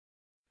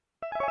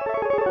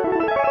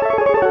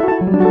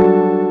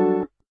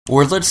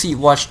Or let's see,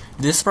 watch,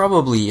 this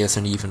probably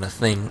isn't even a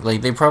thing.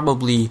 Like, they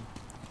probably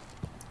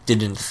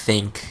didn't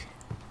think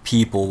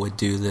people would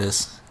do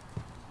this.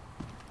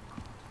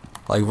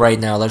 Like, right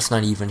now, that's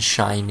not even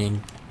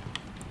shining.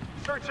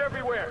 Search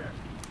everywhere.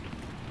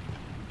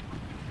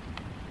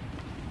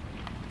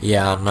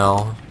 Yeah,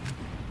 no.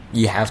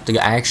 You have to,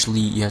 actually,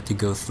 you have to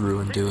go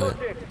through and do it.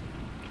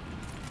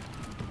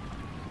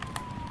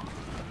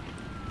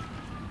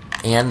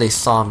 And they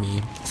saw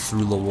me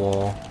through the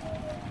wall.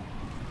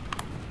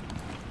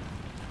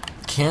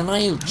 Can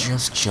I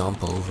just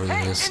jump over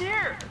this?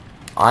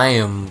 I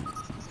am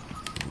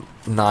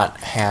not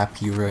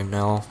happy right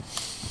now.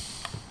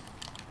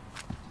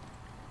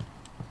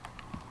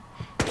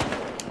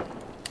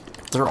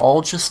 They're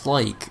all just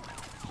like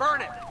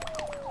Burn it.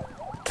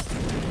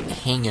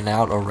 hanging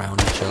out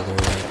around each other.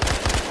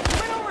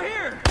 Like, Over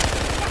here.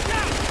 Watch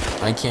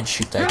out. I can't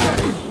shoot that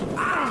guy.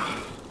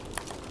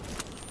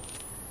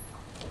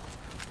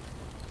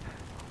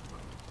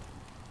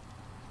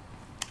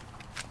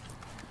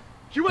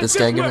 This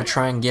guy gonna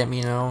try and get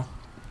me now?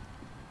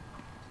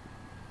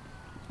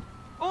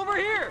 Over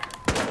here.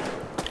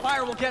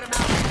 Fire will get him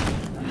out.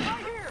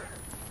 Right here.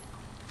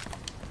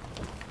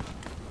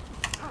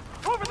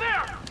 Over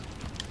there.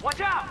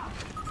 Watch out.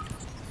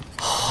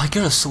 Oh, I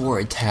could have swore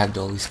I tagged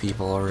all these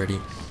people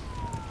already.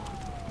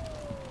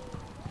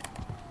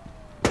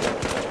 Get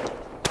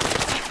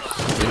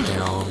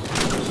down.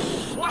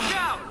 Watch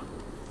out.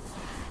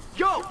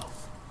 Go.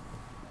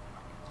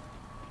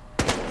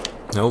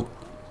 Nope.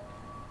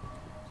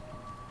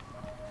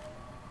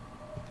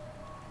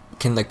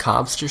 Can the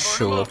cops just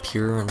show up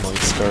here and like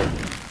start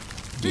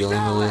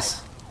dealing with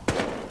this?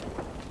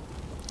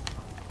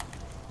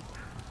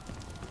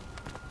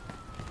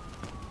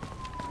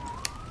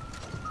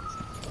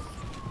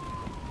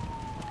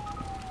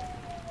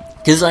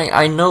 Cause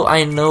I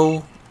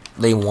know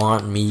they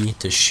want me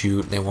to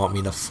shoot, they want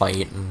me to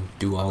fight and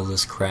do all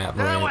this crap,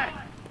 right?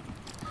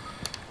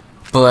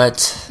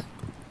 But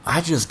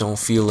I just don't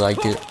feel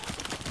like it.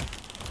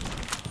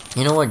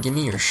 You know what, give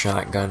me your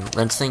shotgun.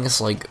 That thing is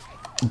like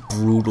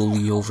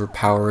brutally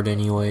overpowered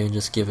anyway,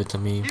 just give it to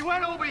me. He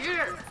went over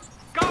here.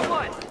 Got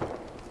one.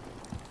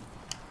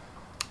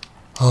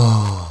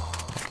 Oh,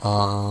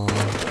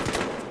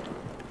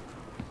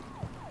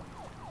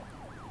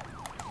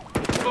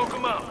 Smoke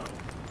him out.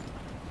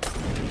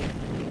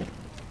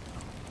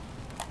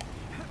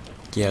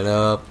 get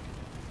up.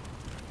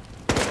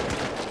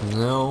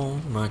 No,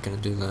 I'm not gonna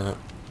do that.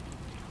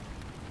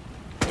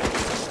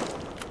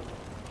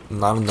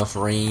 Not enough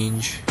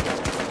range.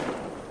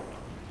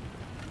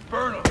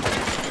 Burn him.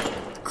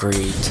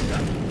 Great.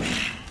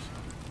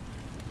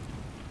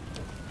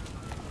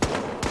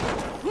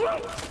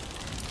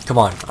 Come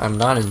on, I'm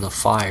not in the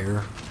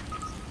fire.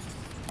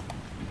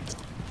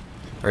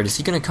 Alright, is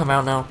he gonna come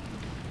out now?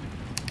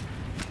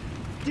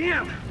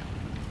 Damn.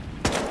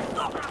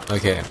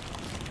 Okay.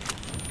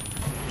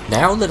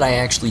 Now that I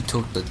actually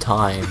took the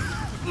time.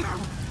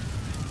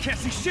 Can't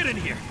see shit in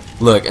here.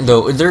 Look,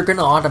 though, they're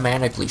gonna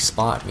automatically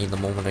spot me the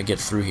moment I get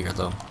through here,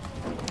 though.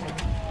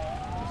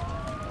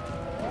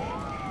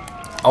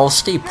 I'll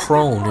stay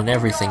prone and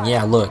everything,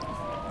 yeah, look.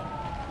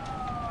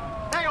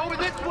 Hey, over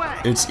this way.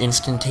 It's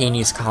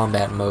instantaneous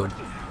combat mode.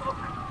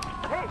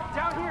 Hey,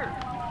 down here.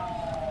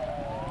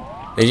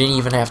 They didn't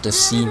even have to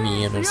see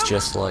me, and it's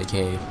just like,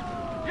 hey.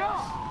 Yo,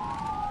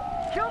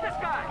 kill this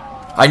guy.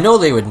 I know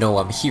they would know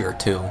I'm here,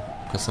 too.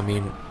 Because, I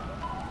mean,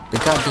 the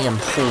goddamn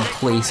whole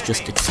place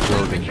just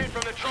exploding. Kid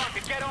from the trunk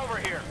and get over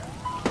here.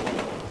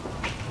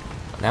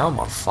 Now I'm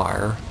on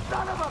fire.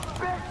 Son of a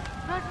bitch,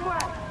 this way.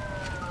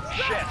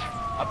 Shit,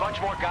 a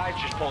bunch more guys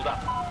just pulled up.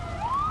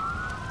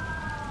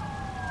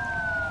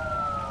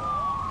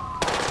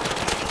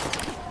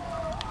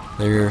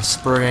 They're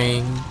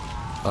spraying.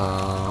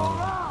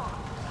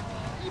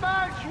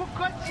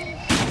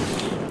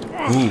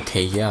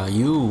 Okay, yeah,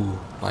 you,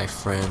 my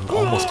friend,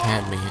 almost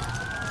had me.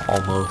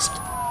 Almost.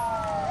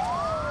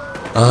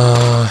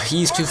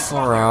 He's too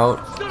far out.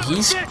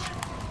 He's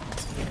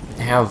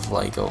have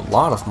like a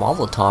lot of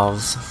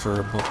Molotovs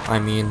for, I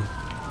mean,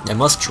 they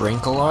must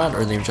drink a lot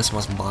or they just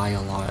must buy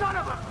a lot.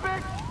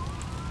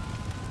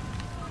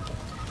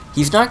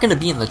 He's not gonna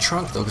be in the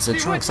trunk though, because the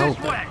trunk's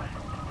open. I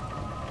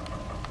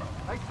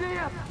see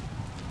him.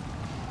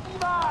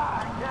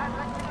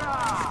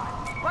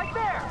 Right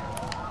there.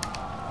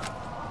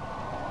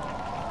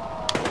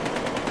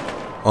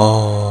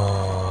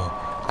 Oh,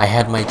 I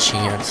had my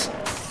chance.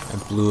 I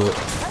blew it.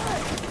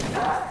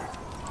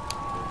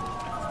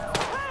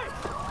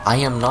 I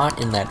am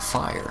not in that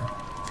fire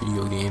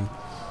video game.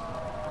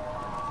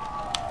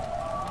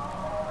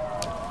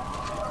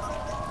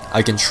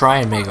 I can try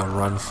and make a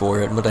run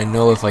for it, but I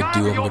know if I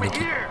do, I'm gonna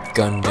get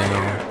gunned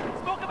down.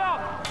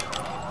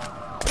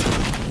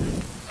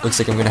 Looks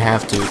like I'm gonna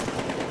have to.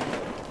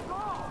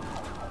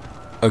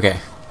 Okay.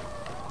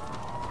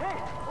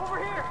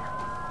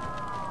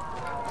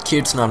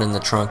 Kid's not in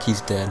the trunk,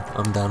 he's dead.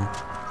 I'm done.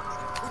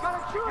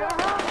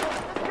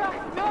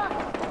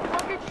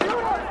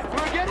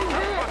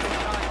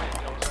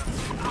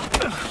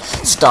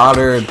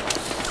 Stoddard,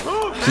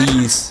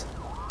 please.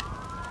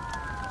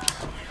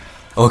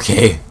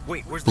 Okay.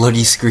 Wait, where's Bloody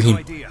No screen.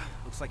 idea.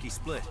 Looks like he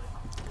split.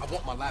 I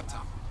want my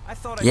laptop. I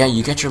thought Yeah,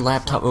 you got your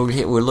laptop over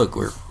here. Well, look,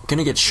 we're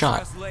gonna get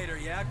shot. Later,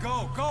 yeah.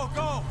 Go, go,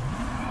 go.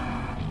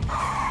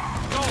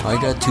 I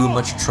got too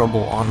much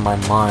trouble on my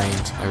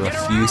mind. I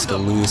refuse to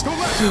lose.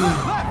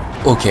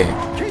 Okay.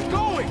 Keep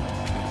going.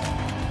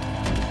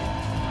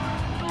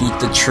 Beat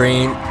the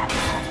train. Go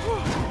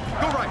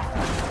right.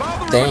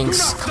 Follow the Thanks,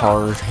 river. Do not stop.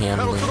 car Pedal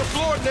handling. to the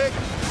floor, Nick.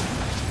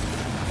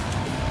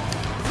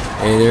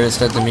 Hey, there's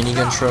that the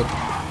minigun truck.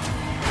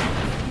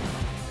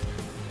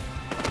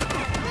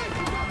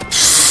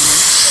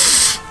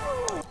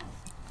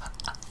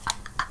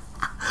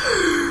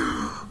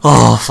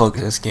 Oh, fuck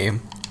this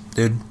game,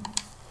 dude.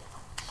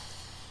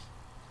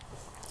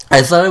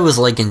 I thought it was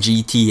like in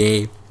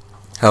GTA,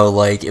 how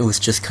like it was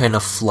just kind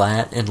of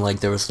flat and like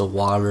there was the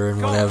water and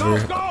whatever.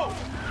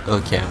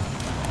 Okay.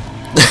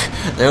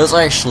 That was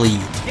actually,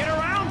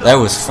 that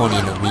was funny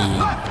to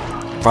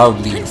me.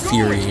 Probably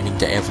infuriating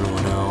to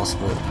everyone else,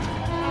 but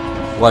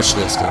watch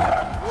this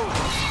though.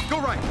 Go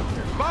right.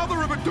 Follow the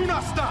river. Do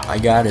not stop. I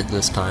got it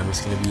this time.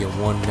 It's gonna be a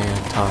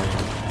one-man time,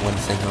 one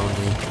thing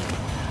only.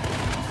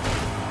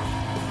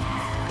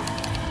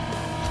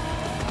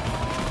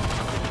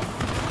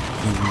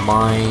 You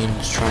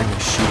mind trying to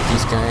shoot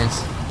these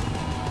guys?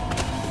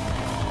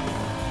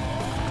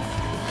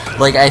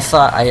 Like,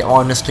 I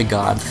honest to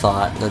God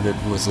thought that it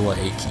was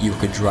like, you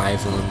could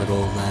drive in the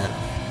middle of that.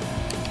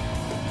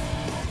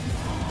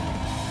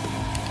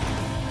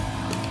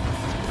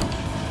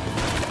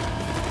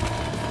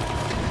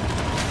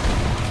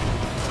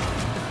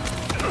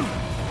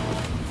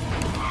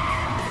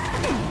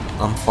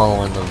 I'm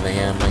following the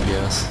van, I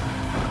guess.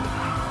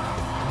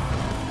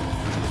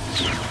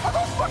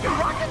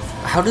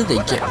 How did they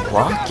get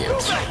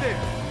rockets?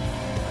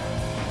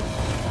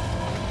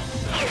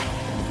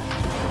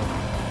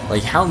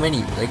 Like, how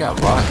many? They got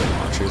rocket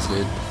launchers,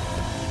 dude.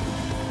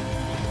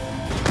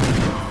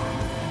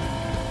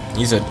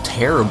 He's a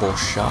terrible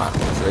shot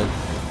with it.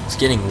 It's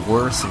getting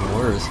worse and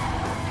worse.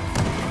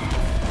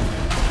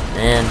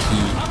 And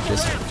he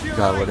just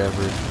got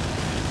whatever.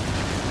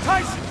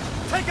 Tyson,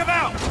 take him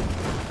out.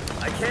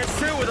 I can't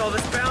shoot with all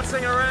this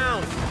bouncing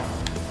around.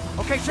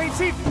 Okay, Shane,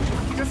 Chief,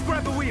 just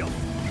grab the wheel.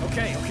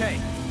 Okay, okay.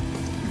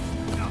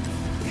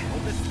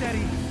 Hold it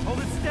steady. Hold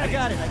it steady.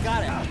 I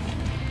got it.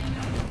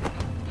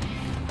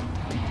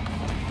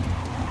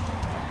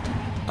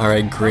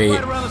 Alright, great.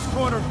 Right around this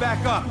corner and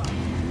back up.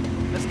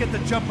 Let's get the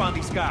jump on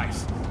these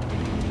guys.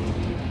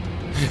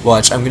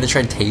 Watch, I'm gonna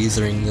try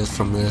tasering this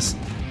from this.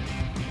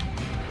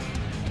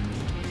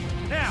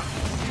 Now,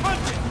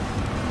 punch it.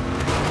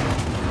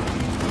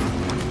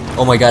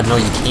 Oh my god, no,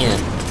 you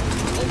can't.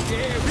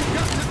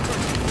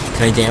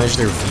 Can I damage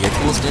their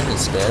vehicles then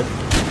instead?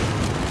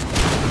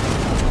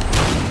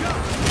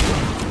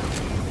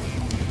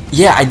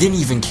 Yeah, I didn't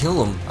even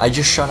kill them. I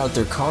just shot out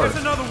their car. There's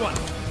another one.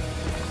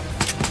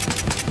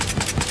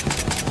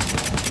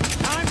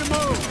 Time to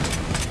move.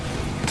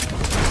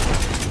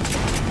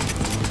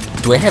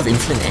 Do I have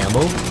infinite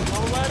ammo?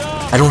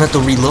 I don't have to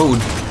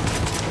reload.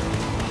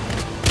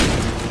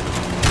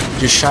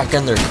 Just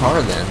shotgun their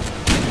car then.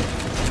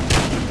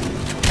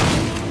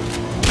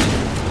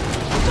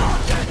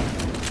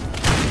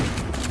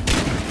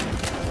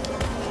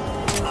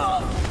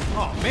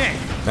 Oh man.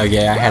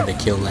 Okay, I had to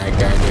kill that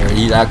guy there.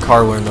 That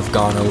car wouldn't have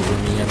gone over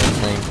me, I don't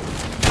think.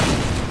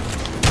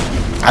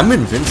 I'm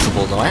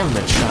invincible though, I haven't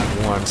been shot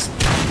once.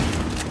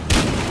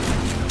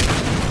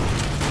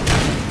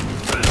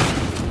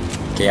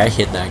 Okay, I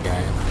hit that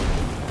guy.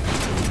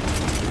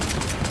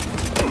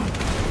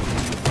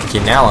 Okay,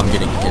 now I'm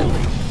getting hit.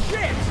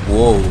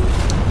 Whoa.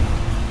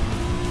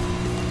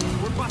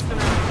 We're busting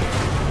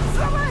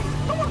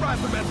out. No one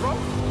rides the metro.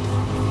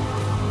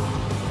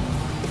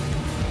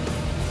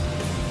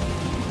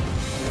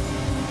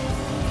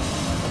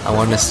 I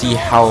want to see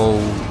how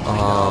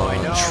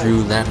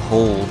true that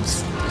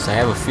holds. Because I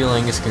have a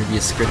feeling it's going to be a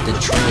scripted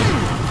train.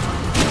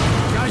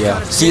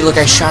 Yeah. See, look,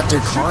 I shot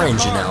their car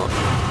engine out.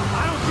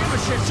 I don't give a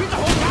shit. Shoot the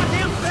whole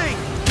goddamn thing.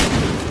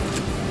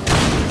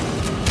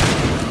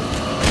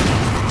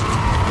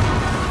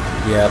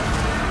 Yep.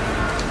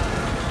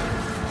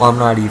 Well, I'm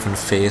not even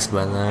phased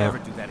by that. Never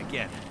do that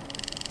again.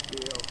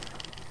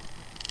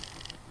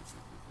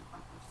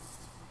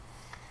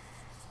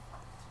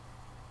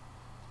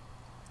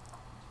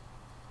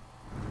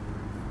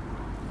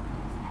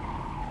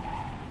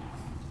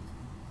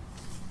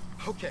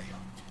 Okay.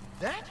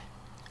 That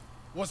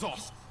was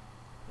awesome.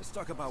 Let's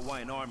talk about why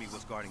an army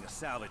was guarding a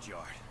salvage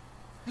yard.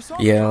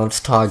 Yeah, let's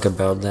talk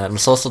about that.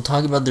 Let's also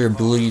talk about their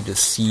ability to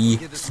see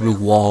through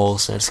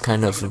walls. That's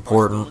kind of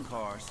important.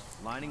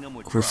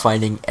 We're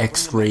fighting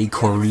X-Ray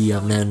Korea,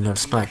 man.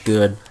 That's not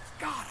good.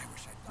 God, I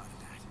wish I'd thought of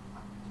that.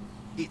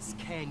 It's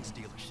Kang's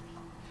dealership.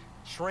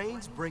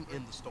 Trains bring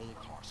in the stolen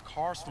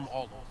cars from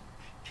all over.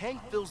 Kang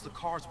fills the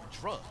cars with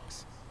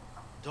drugs.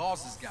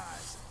 Dawes'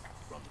 guys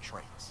run the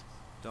trains.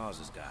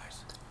 Dawes'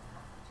 guys.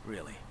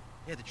 Really?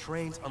 Yeah, the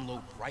trains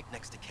unload right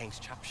next to Kang's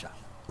chop shop.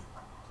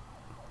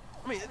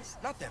 I mean, it's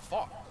not that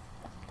far.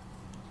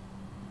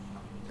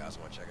 You guys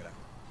want to check it out?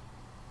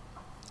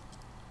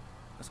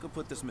 Let's go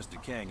put this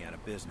Mr. Kang out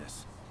of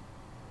business.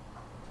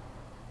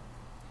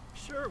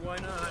 Sure, why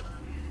not?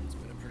 It's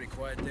been a pretty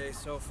quiet day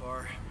so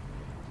far.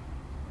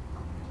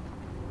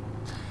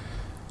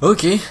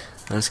 Okay,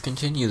 let's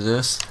continue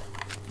this.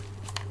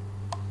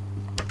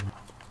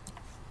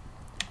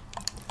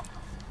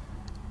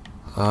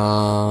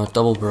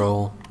 Double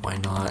barrel, why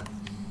not?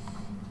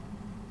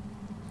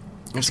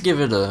 Let's give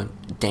it a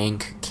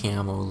dank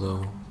camo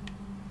though.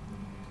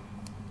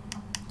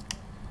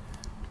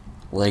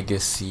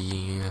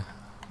 Legacy,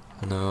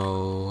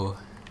 no.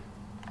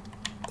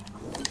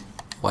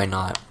 Why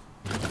not?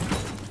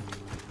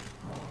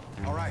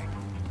 Alright,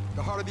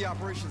 the heart of the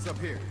operation's up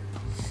here.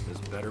 This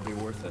better be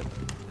worth it.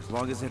 As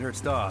long as it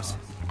hurts Dawes,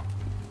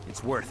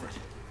 it's worth it.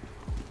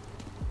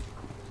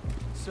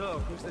 So,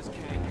 who's this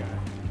Kang guy?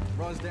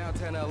 Runs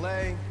downtown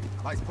LA,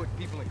 likes putting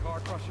people in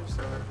car crushers,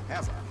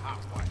 has a hot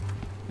wife.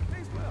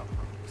 Pays well.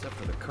 Except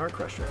for the car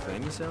crusher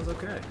thing, he sounds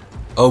okay.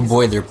 Oh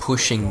boy, they're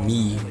pushing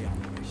me.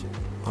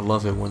 I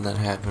love it when that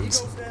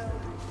happens.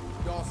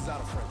 Dawes is out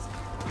of frenzy.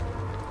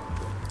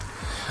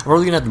 I'm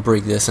probably gonna have to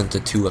break this into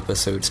 2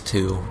 episodes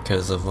too,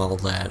 because of all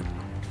that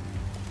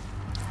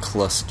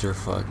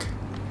clusterfuck.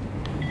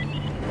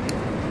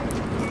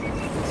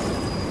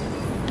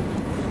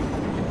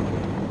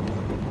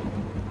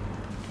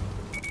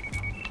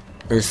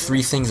 There's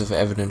 3 things of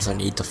evidence I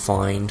need to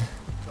find.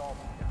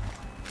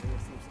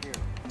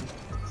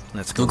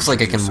 Let's go. Looks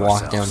like I can introduce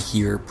walk down ourselves.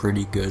 here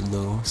pretty good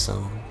though,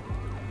 so.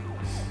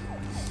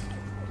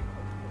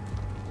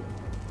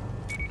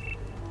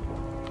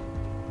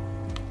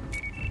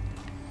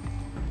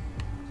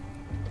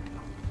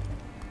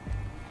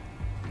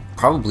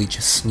 Probably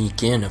just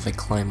sneak in if I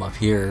climb up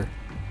here.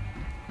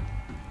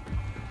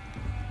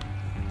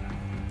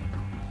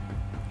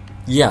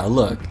 Yeah,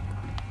 look.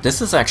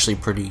 This is actually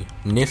pretty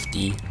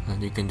nifty that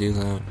you can do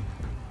that.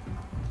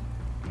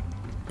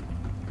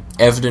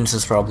 Evidence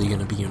is probably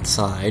going to be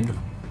inside.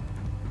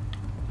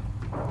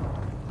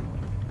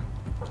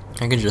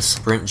 I can just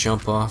sprint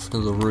jump off to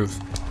the roof.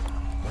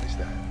 What is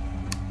that?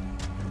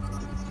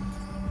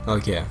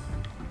 Okay.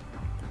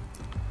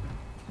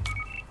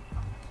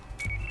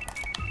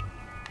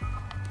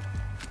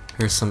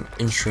 There's some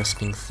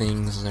interesting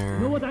things there. You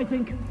know what I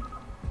think?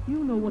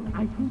 You know what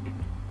I think?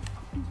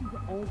 This is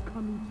all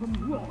coming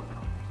from Rock.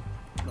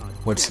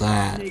 What's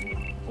that?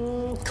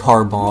 All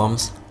Car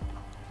bombs.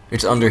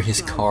 It's under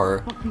his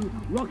car. fucking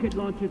rocket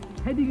launchers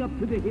heading up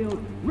to the hill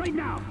right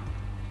now.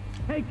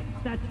 Take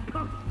that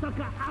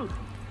cocksucker out.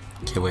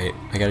 Okay, wait.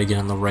 I gotta get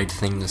on the right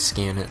thing to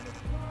scan it.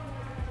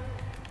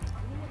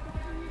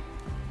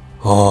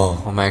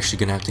 Oh, I'm actually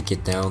gonna have to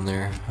get down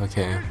there.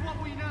 Okay. Here's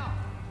what we know.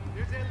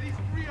 There's at least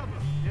 3 of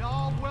them. They're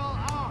all well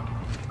armed.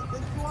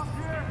 Let's go up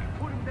here and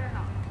put them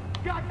down.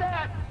 Got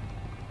that?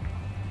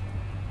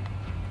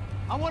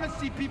 I want to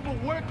see people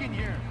working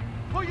here.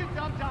 Pull your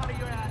thumbs out of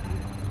your ass.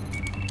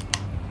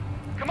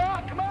 Come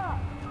on, come on.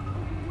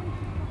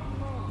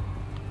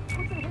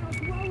 What the hell is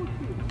wrong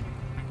with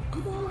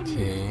you?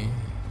 Okay.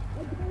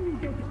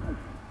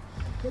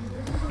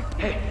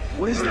 Hey,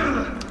 what is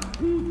that?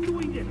 Who's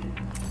doing this?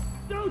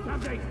 Do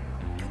something!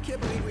 I can't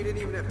believe we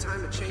didn't even have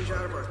time to change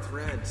out of our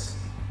threads.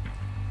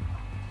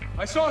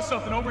 I saw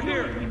something over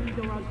here. He's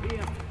around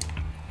here.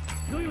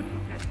 Do you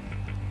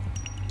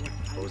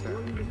What was that?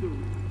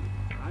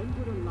 I'm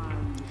gonna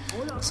line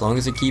all up. As long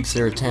as it keeps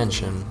their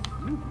attention.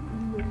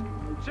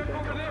 Check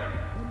over there.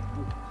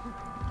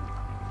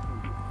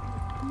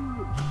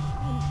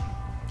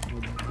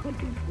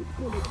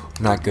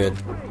 Not good.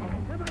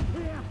 Am I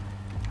clear?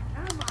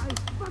 Am I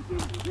fucking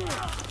clear?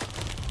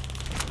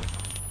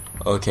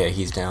 Okay,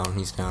 he's down,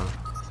 he's down.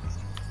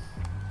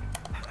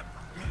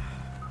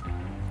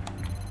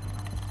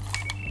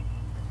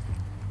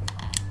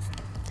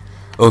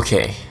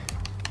 Okay.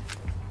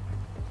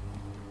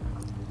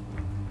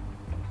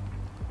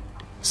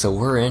 So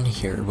we're in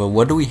here, but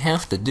what do we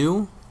have to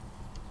do?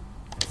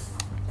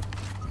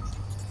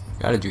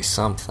 Gotta do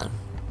something.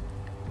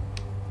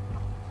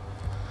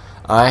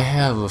 I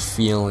have a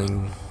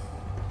feeling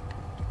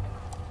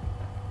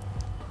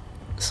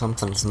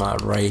something's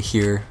not right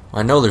here.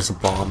 I know there's a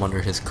bomb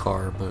under his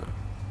car, but...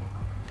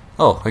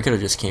 Oh, I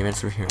could've just came in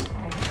through here.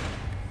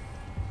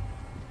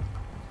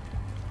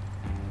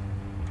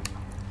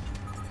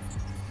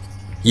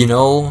 You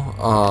know,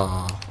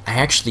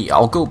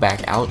 I'll go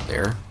back out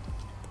there.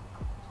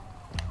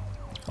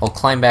 I'll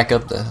climb back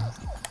up the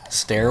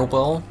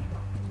stairwell,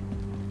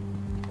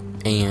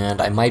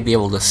 and I might be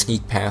able to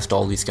sneak past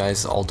all these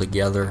guys all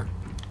together.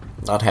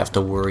 Not have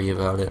to worry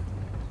about it.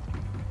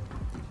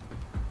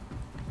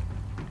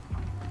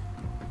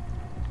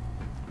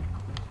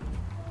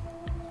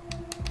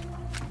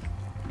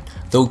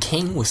 Though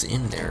Kang was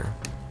in there.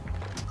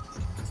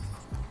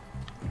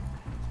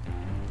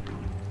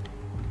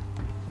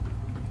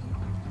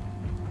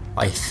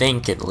 I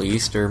think, at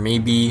least, or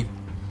maybe...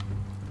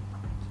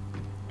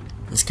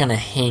 Let's kind of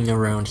hang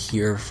around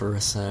here for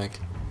a sec.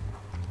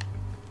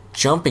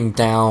 Jumping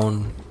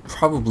down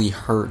probably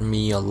hurt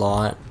me a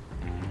lot.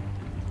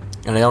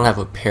 And I don't have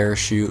a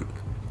parachute.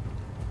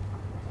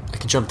 I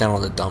can jump down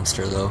on the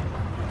dumpster, though.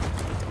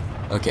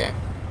 Okay.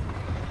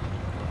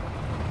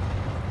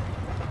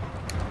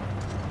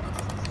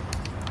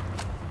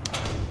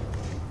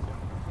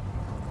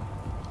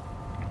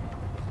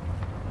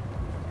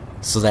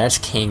 So that's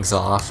Kang's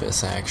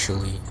office,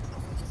 actually.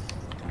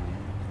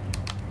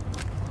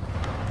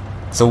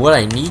 So what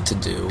I need to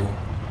do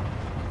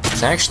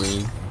is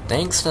actually,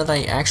 thanks that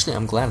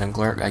I'm glad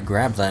I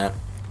grabbed that.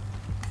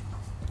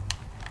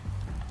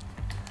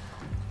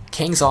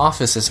 Kang's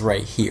office is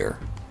right here.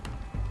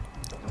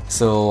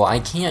 So I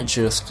can't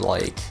just,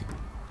 like,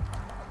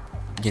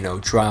 you know,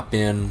 drop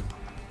in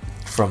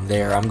from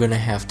there. I'm gonna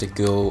have to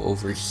go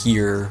over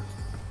here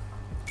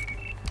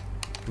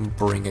and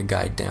bring a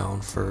guy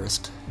down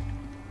first.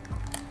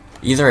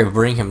 Either I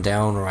bring him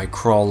down or I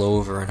crawl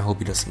over and hope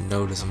he doesn't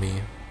notice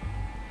me.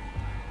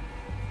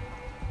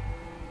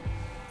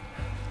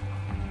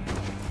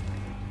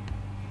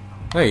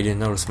 Oh, he didn't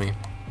notice me.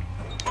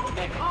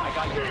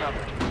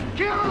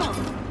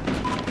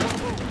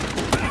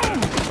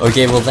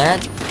 Okay, well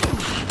that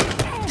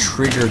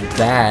triggered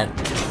that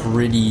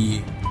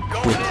pretty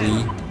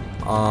quickly.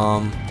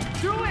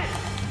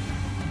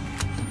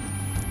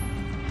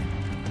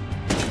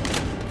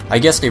 I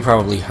guess they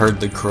probably heard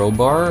the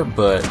crowbar,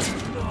 but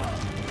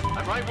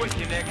I'm right with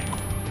you, Nick.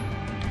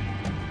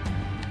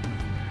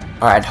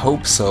 I'd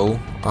hope so.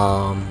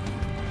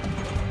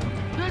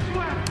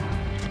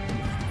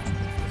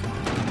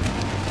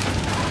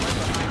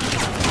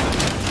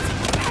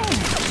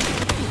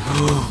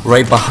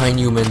 Right behind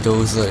you,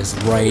 Mendoza is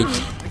right.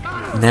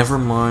 Never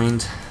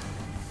mind.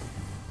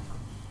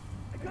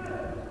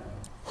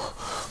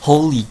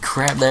 Holy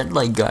crap, that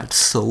like got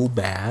so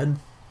bad.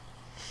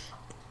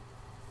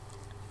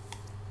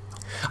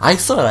 I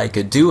thought I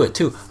could do it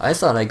too. I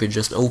thought I could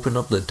just open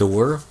up the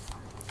door.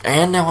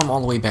 And now I'm all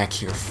the way back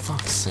here.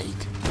 Fuck's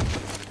sake.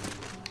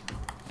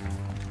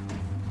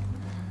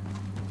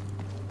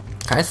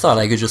 I thought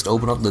I could just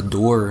open up the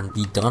door and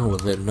be done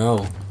with it.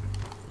 No.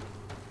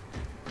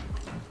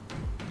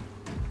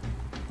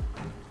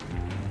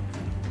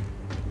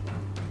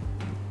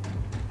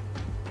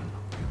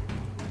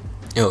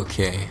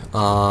 Okay,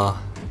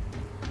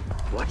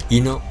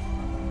 you know,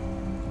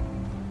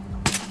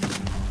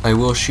 I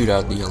will shoot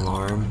out the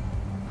alarm.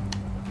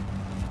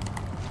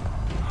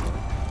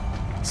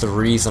 It's the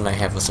reason I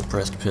have a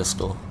suppressed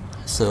pistol.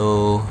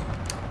 So,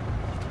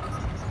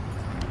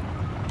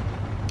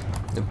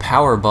 the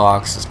power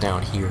box is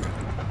down here.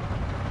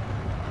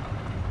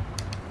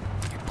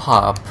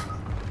 Pop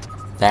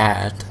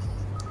that.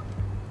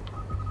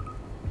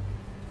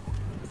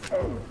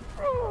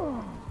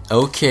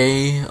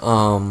 Okay,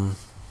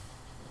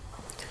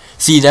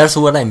 see, that's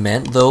what I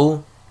meant,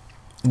 though,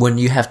 when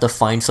you have to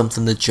find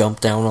something to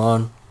jump down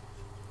on.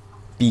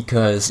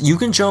 Because you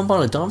can jump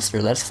on a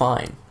dumpster, that's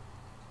fine.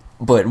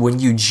 But when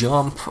you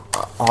jump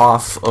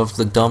off of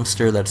the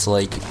dumpster that's,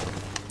 like,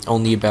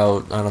 only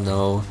about, I don't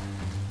know,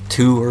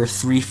 2 or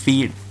 3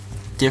 feet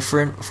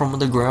different from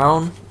the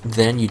ground,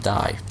 then you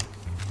die.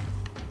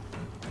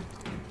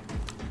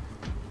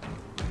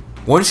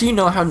 Once you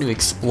know how to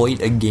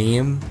exploit a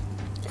game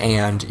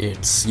and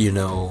its, you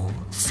know,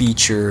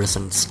 features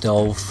and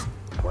stealth,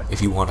 if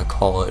you want to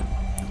call it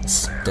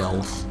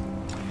stealth,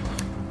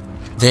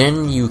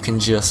 then you can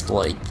just,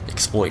 like,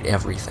 exploit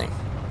everything.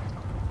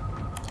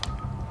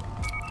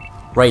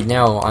 Right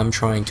now, I'm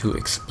trying to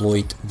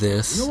exploit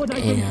this,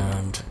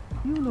 and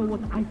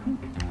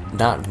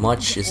not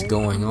much is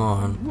going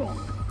on.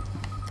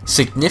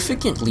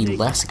 Significantly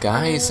less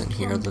guys in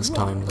here this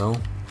time, though.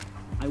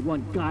 I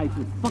want guys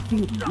with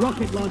fucking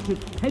rocket launchers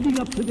heading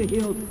up to the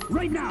hills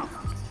right now!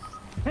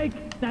 Take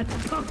that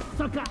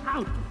cocksucker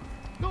out!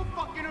 No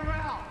fucking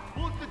around!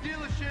 Both the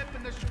dealership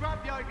and the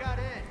scrapyard got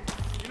in.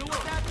 You know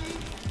what that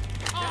means?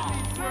 That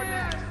means we're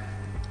next.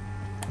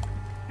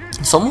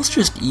 It's almost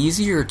just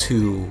easier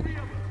to,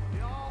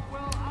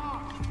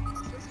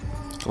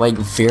 like,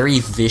 very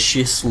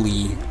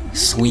viciously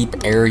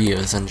sweep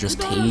areas and just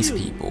tase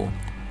people.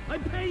 I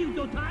pay you,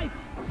 don't I?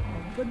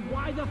 But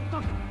why the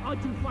fuck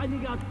aren't you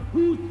finding out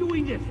who's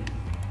doing this?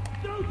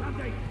 Do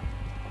something!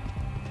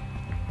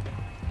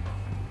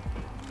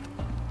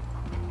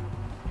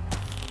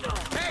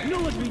 You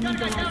know what we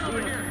need around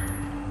here?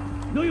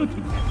 No, you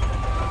keep.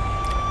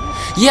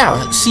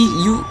 Yeah, see,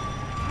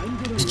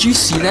 did you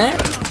see that?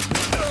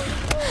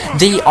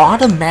 They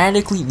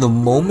automatically, the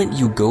moment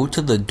you go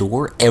to the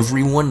door,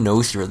 everyone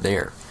knows you're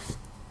there.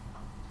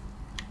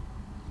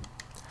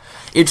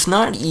 It's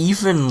not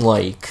even,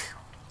 like,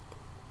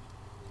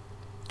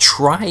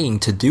 trying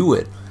to do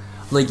it.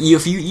 Like,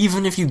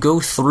 even if you go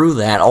through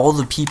that, all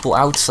the people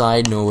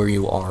outside know where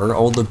you are,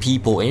 all the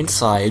people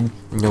inside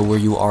know where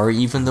you are,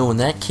 even though in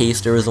that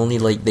case there was only,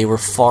 like, they were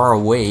far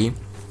away.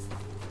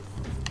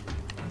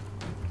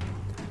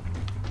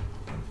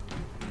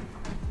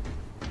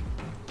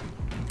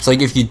 It's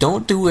like, if you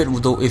don't do it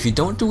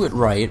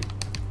right,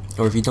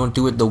 or if you don't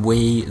do it the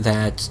way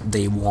that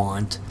they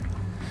want,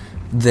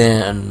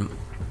 then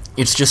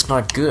it's just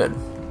not good.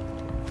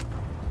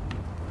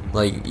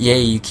 Like, yeah,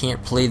 you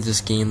can't play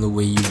this game the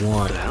way you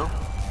want. What the hell?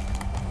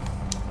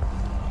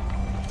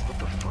 What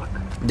the fuck?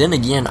 Then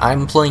again,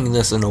 I'm playing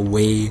this in a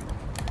way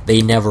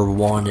they never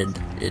wanted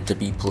it to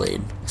be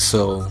played,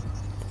 so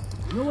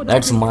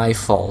that's my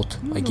fault,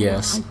 I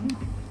guess. This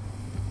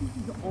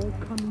is all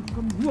coming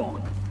from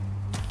rock.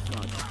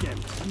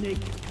 Goddamn snake,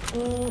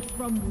 all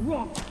from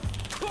rock.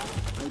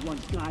 I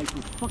want guys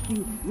with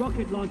fucking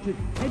rocket launchers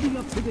heading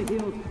up to the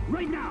hills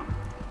right now.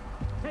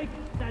 Take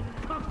that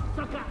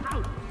cocksucker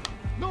out.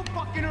 No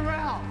fucking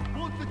around.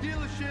 Both the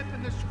dealership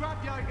and the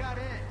scrapyard got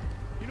in.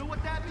 You know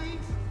what that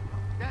means?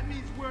 That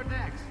means we're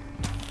next.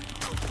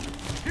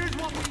 Here's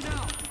what we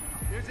know.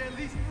 There's at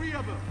least 3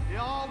 of them. They're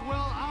all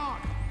well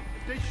armed.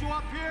 If they show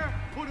up here,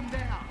 put them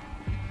down.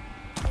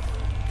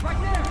 Right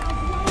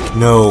there.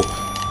 No.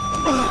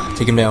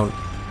 Take him down.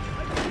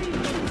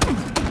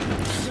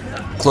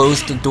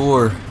 Close the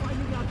door.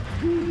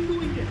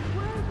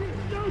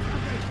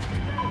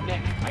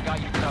 Nick, I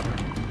got you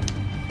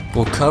covered.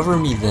 Well, cover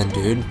me then,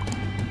 dude.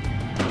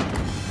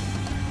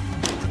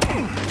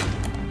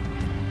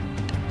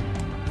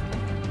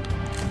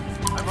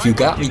 If you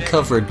got me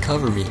covered,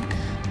 cover me.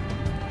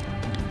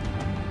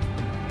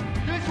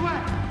 This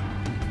way.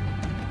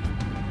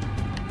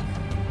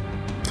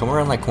 Come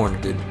around that corner,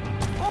 dude.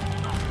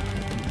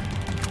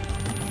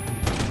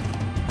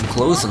 I'm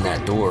closing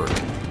that door.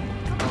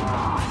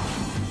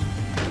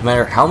 No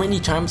matter how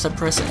many times I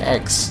press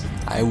X,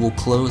 I will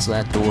close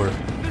that door.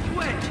 This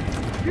way.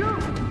 You.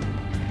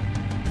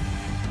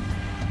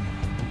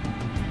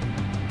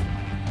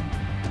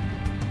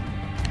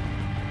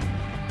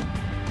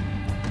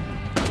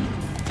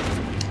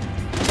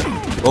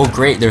 Oh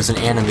great, there's an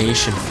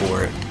animation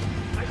for it.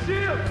 I see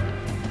him.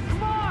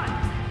 Come on.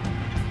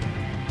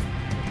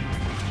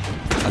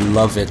 I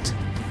love it.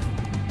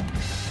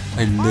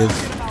 I live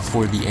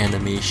for the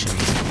animations.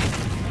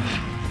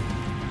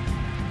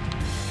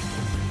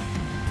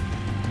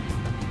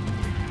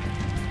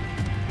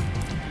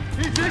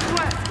 He's this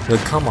way. But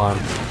come on.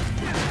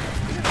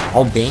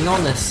 I'll bang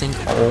on this thing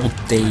all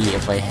day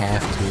if I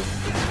have to.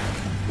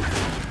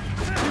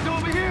 He's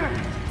over here.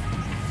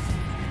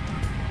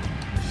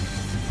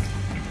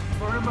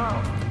 Burn him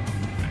out.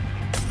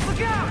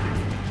 Look out.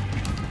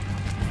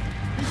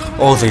 He's over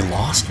Oh, there. they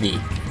lost me.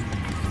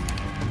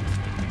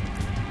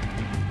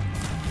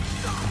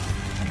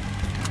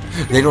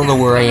 They don't know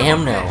where I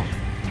am now.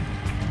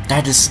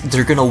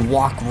 They're gonna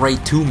walk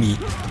right to me.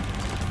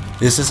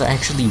 This is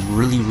actually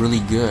really, really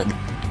good.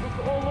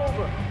 Look all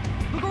over.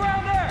 Look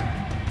around there.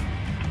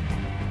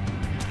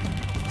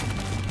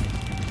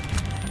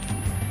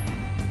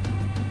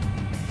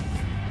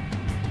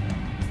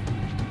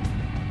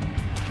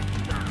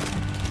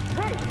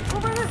 Hey,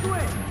 over this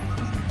way.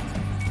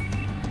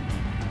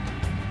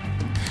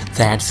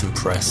 That's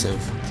impressive.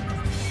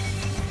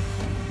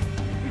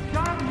 He's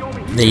gotta be over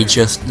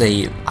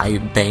here. I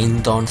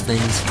banged on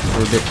things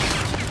for a bit.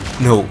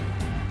 No.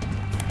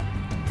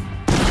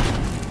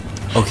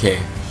 Okay.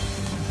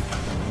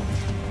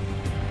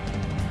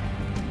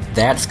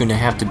 That's gonna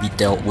have to be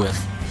dealt with.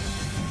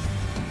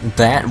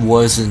 That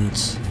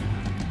wasn't...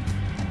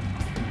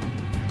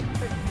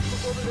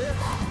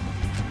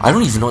 I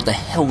don't even know what the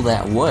hell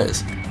that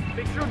was.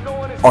 Make sure no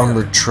one is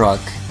Armored truck.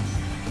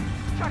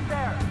 Check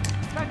there.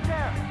 Check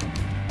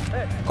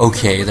there.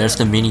 Okay, there's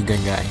the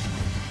minigun guy.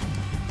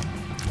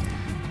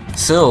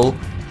 So,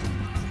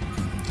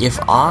 if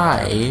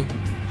I,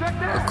 Check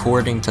there.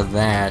 according to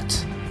that,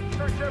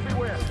 Search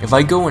everywhere. if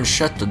I go and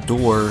shut the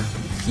door,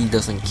 if he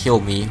doesn't kill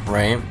me,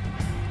 right?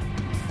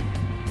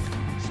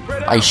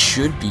 Spread I out.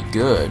 should be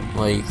good.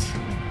 Like,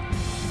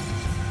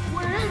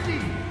 Where is he?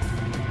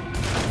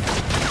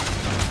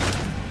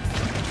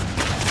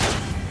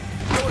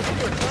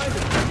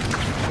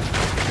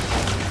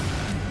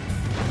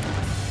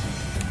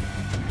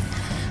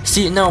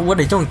 see, now what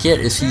I don't get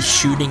is he's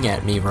shooting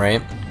at me,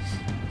 right?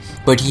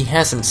 But he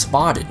hasn't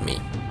spotted me.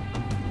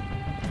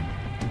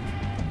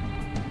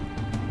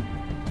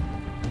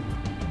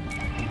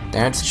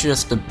 That's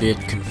just a bit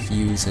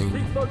confusing.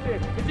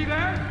 Is he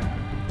there?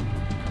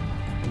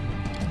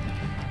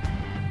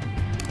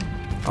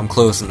 I'm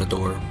closing the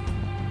door.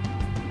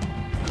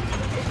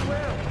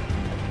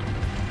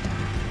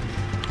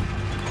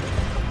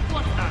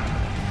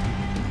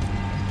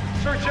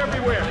 Search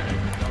everywhere.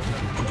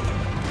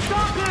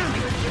 Stop him!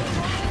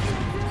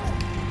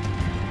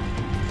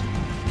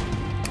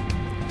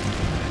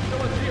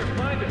 Someone's here.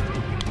 Find him.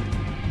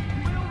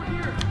 He went over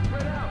here.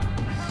 Spread out.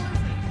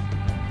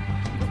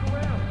 Look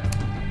around.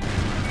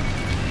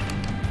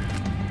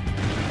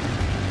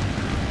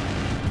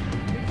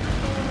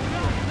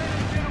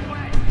 Get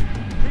away.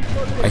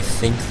 I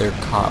think they're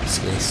cops,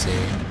 they say.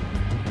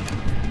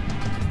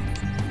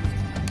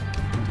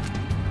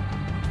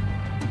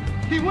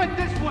 He went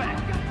this way.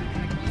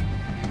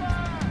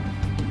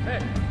 Hey,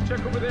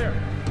 check over there.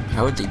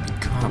 How would they be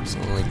cops?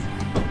 Like,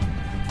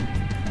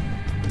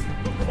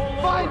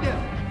 Find him.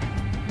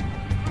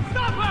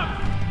 Stop him!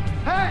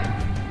 Hey!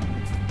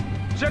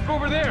 Check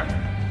over there.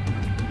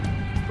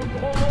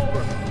 Look all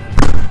over.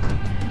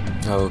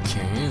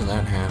 okay,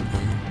 that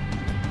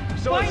happened.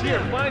 Someone's here.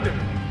 Find him.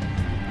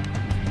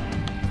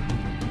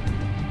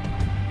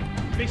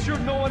 Make sure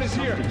no one is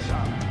here.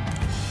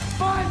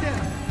 Find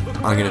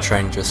him! I'm gonna try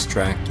and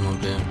distract him a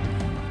bit.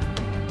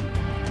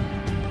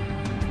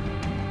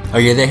 Oh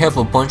yeah, they have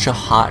a bunch of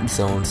hot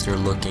zones they're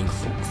looking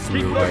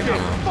through right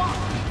now.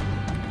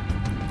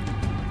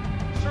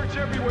 Search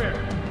everywhere.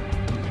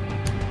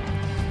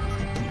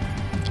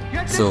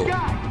 Get this So-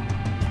 guy!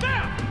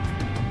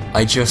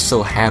 I just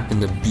so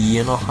happen to be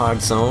in a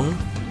hot zone.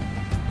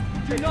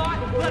 Do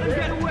not let him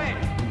get away!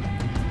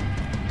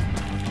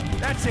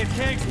 That's it,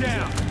 Kang's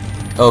down.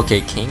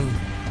 Okay, King.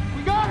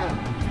 We got him!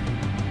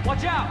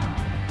 Watch out.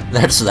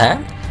 That's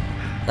that?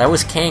 That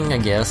was King, I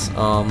guess.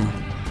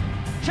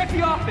 Check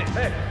the office.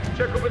 Hey,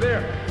 check over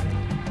there.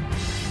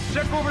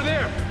 Check over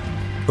there.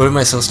 What am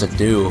I supposed to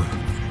do?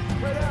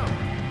 Spread out.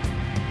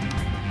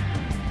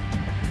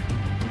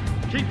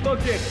 Keep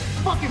looking.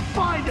 Fucking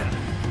find him!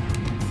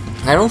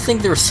 I don't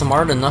think they're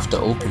smart enough to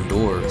open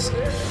doors.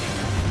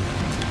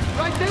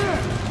 Right there!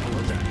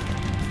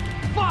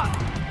 Fuck!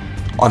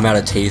 I'm out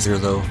of taser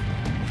though.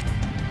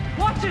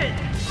 Watch it!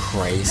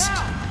 Christ.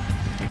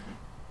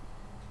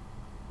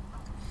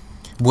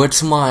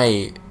 What's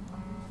my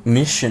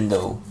mission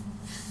though?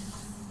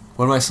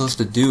 What am I supposed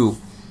to do?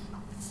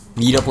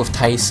 Meet up with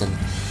Tyson.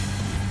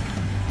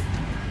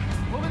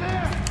 Over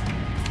there!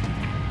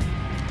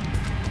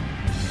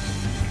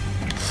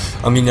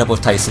 I'm meeting up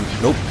with Tyson.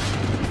 Nope.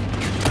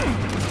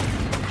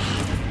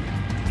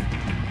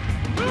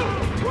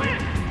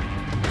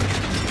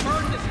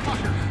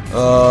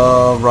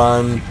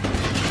 Run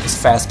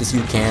as fast as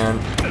you can.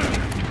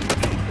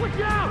 Look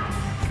out!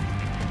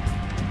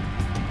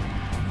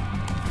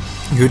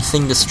 Good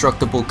thing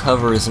destructible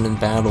cover isn't in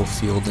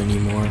Battlefield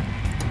anymore.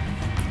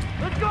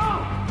 Let's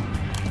go!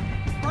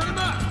 Burn him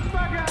up!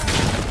 Back out!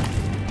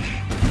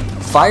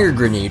 Fire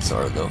grenades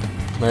are though.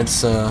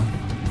 That's a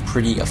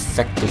pretty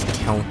effective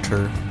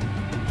counter.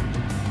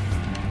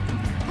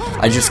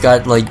 I just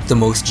got like the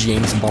most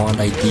James Bond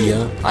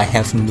idea. I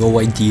have no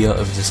idea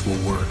if this will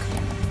work.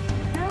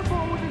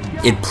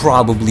 It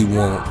probably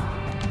won't.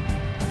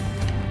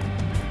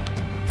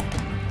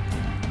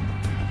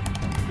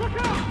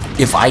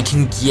 If I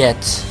can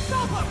get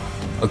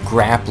a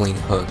grappling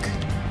hook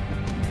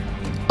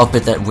up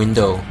at that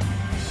window.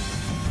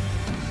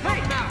 Hey!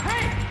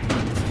 Hey!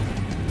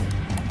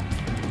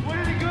 Where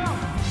did he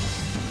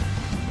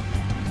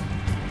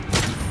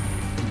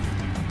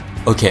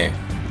go? Okay.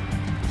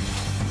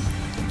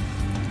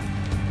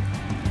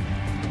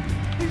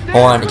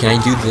 Hold on, can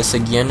I do this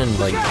again and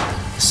like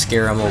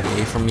scare him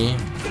away from me?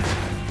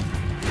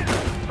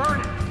 Burn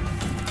it!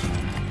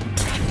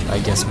 I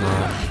guess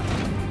not.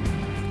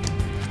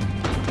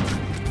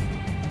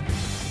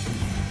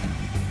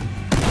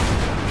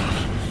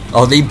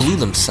 Oh, they blew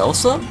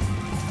themselves up?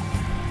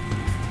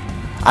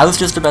 I was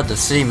just about to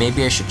say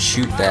maybe I should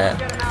shoot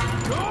that.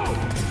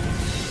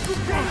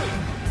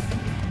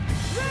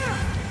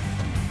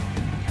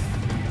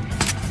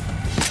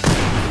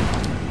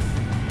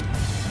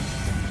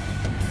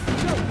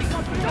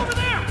 Over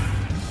there!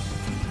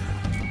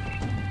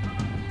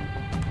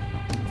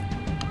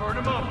 Burn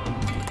him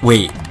up.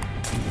 Wait.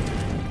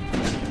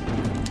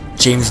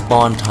 James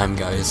Bond time,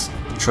 guys.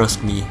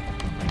 Trust me.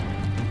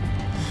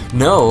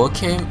 No,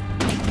 okay.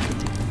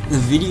 The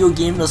video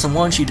game doesn't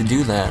want you to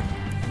do that.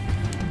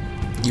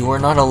 You are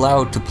not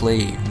allowed to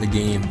play the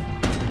game.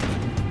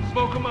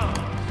 Smoke him out.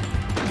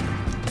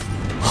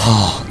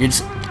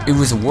 It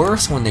was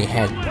worse when they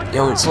had,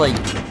 it's like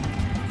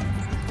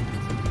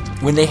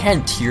when they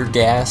had tear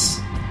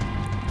gas.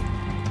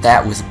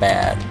 That was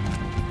bad.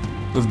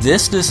 With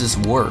this is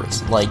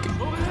worse. Like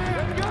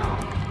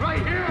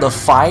Right here! the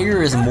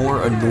fire is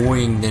more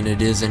annoying than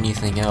it is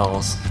anything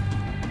else.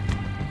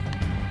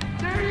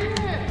 There he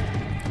is!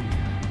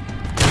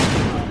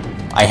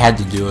 I had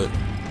to do it.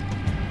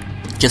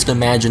 Just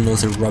imagine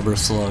those are rubber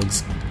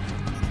slugs.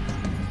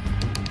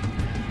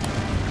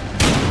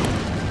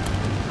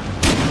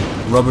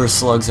 Rubber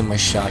slugs in my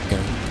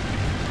shotgun.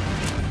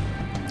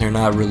 They're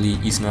not really,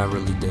 he's not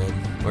really dead.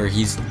 Or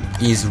he's,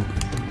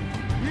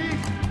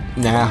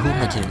 nah, who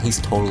am I kidding? He's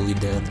totally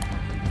dead.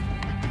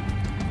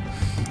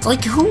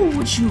 Like,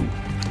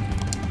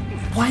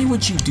 why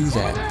would you do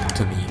that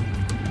to me?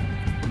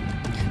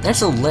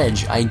 That's a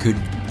ledge I could,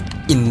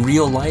 in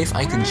real life,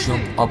 I could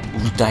jump up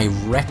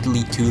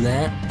directly to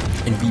that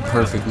and be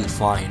perfectly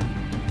fine.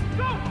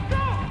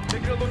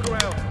 Taking a look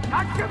around.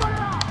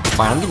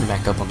 Fine, I'm getting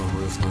back up on the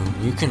roof now.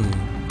 You can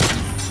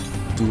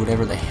do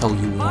whatever the hell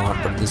you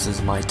want, but this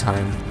is my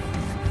time.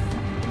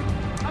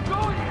 I'm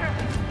going here!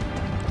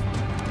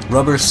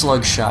 Rubber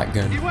slug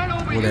shotgun.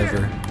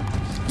 Whatever.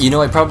 You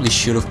know, I probably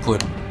should have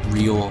put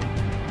real...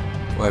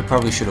 Or I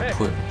probably should have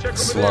put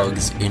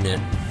slugs in it.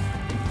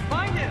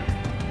 Find him!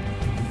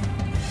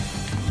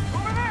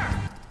 Over there!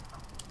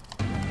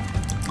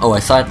 Oh, I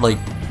thought, like...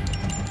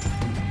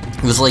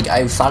 It was like,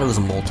 I thought it was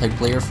a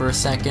multiplayer for a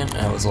second,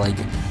 and I was like,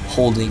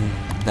 holding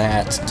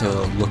that to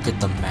look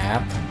at the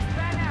map.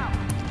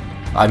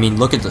 I mean,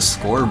 look at the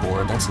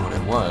scoreboard, that's what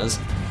it was.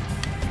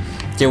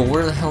 Okay, well,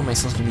 where the hell am I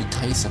supposed to meet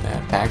Tyson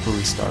at? Back where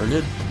we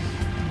started?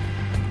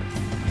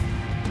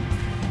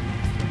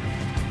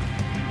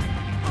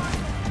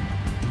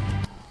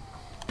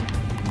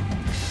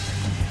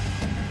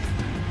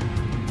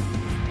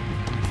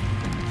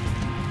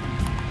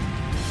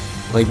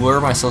 Like, where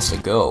am I supposed to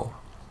go?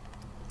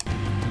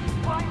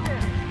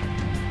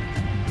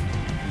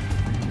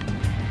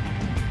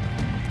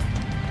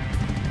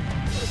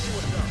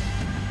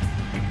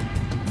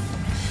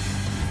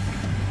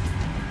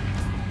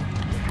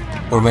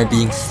 Or am I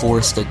being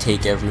forced to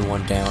take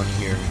everyone down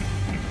here?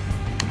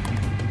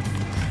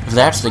 If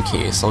that's the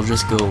case, I'll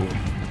just go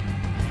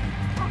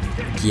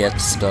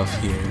get stuff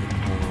here.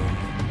 Hold on.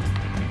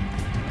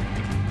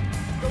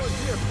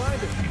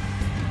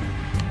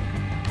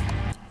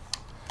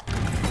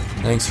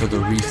 Thanks for the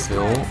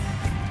refill.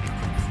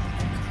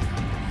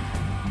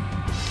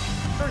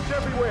 Search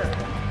everywhere.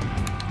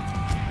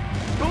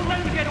 Don't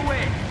let him get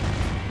away.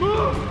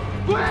 Move!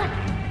 Quick!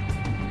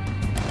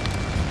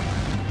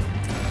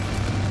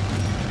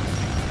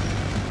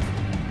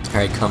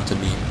 Alright, come to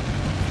me.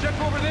 Check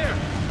over there.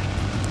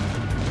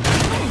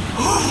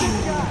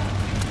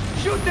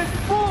 Shoot this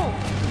fool!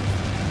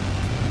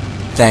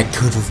 That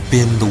could have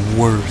been the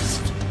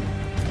worst.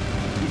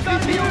 He's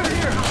gotta be over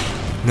here.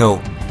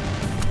 No.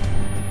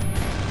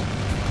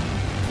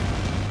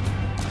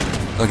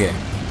 Okay.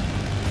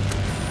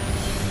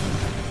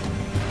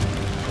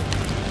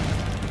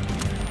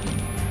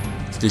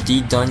 Is the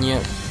deed done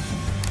yet?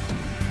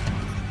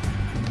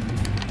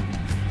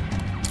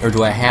 Or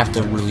do I have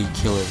to really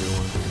kill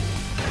everyone?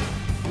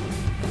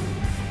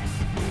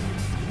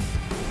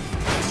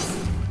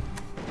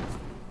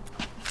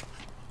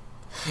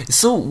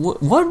 So,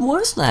 what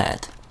was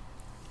that?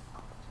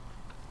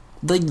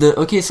 Like,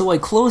 okay, so I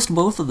closed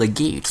both of the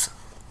gates.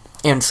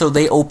 And so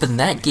they opened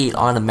that gate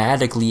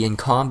automatically in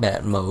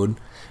combat mode.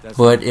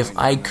 But if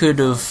I could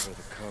have,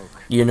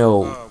 you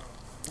know,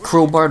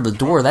 crowbarred the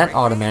door, that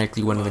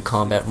automatically went into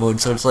combat mode.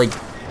 So it's like,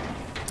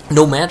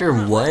 no matter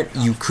what,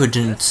 you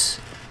couldn't,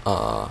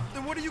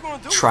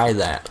 try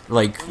that.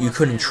 Like, you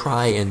couldn't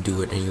try and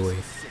do it anyway.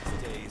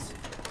 6 days.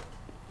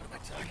 What am I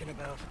talking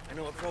about? I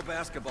know a pro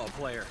basketball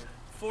player.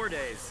 4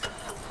 days.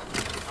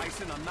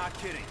 Tyson, I'm not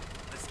kidding.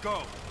 Let's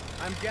go.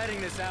 I'm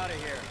getting this out of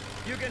here.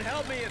 You can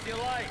help me if you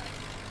like.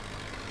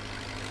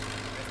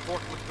 That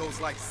forklift goes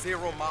like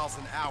 0 miles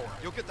an hour.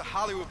 You'll get to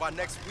Hollywood by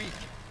next week.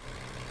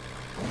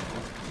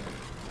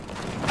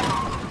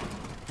 Oh,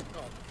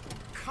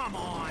 come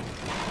on.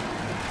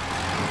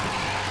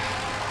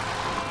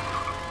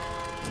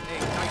 Hey,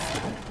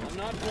 Tyson, I'm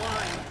not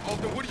blind. Oh,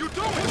 then what are you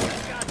doing?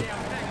 This goddamn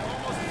thing, I'm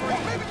almost free.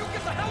 Oh, maybe you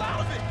get the hell out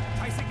of it.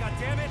 Tyson,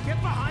 goddammit,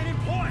 get behind and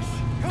push.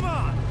 Come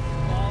on.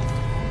 Balls.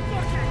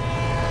 Fuck it.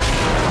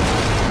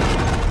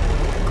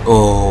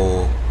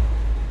 Oh.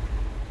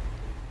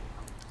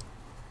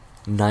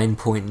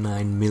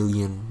 9.9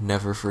 million,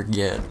 never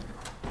forget.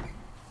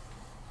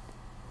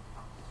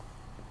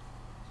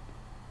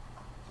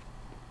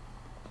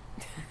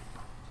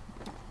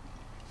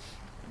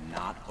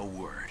 Not a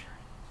word.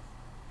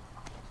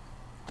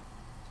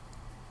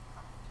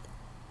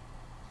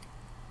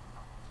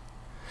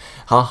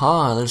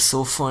 Haha, that's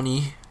so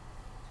funny.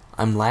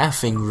 I'm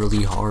laughing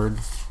really hard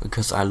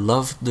because I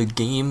love the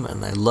game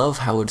and I love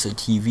how it's a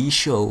TV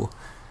show.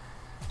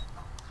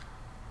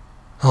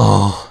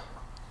 Oh.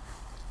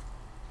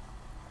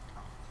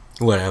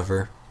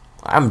 Whatever.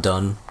 I'm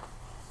done.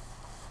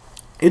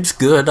 It's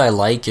good, I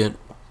like it,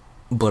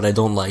 but I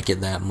don't like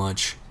it that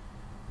much.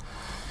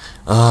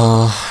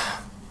 I'll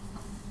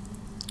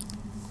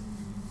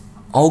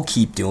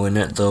keep doing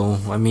it though.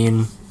 I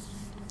mean,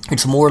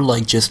 it's more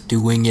like just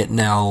doing it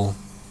now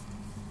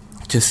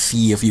to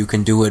see if you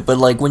can do it. But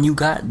like when you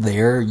got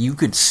there, you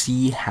could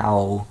see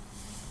how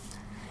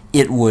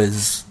it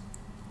was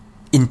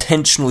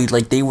intentionally,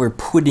 like they were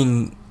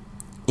putting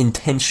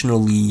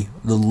intentionally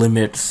the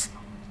limits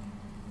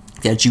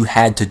that you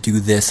had to do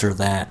this or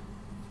that.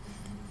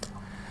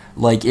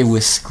 Like it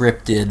was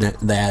scripted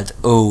that,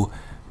 oh,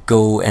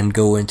 go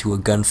into a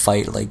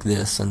gunfight like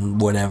this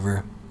and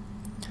whatever.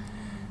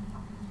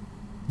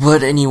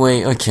 But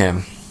anyway,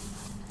 okay.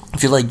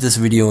 If you like this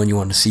video and you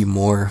want to see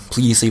more,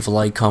 please leave a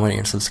like, comment,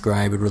 and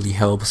subscribe. It really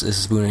helps. This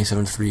is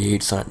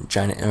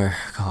Boo9738,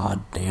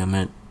 God damn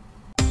it.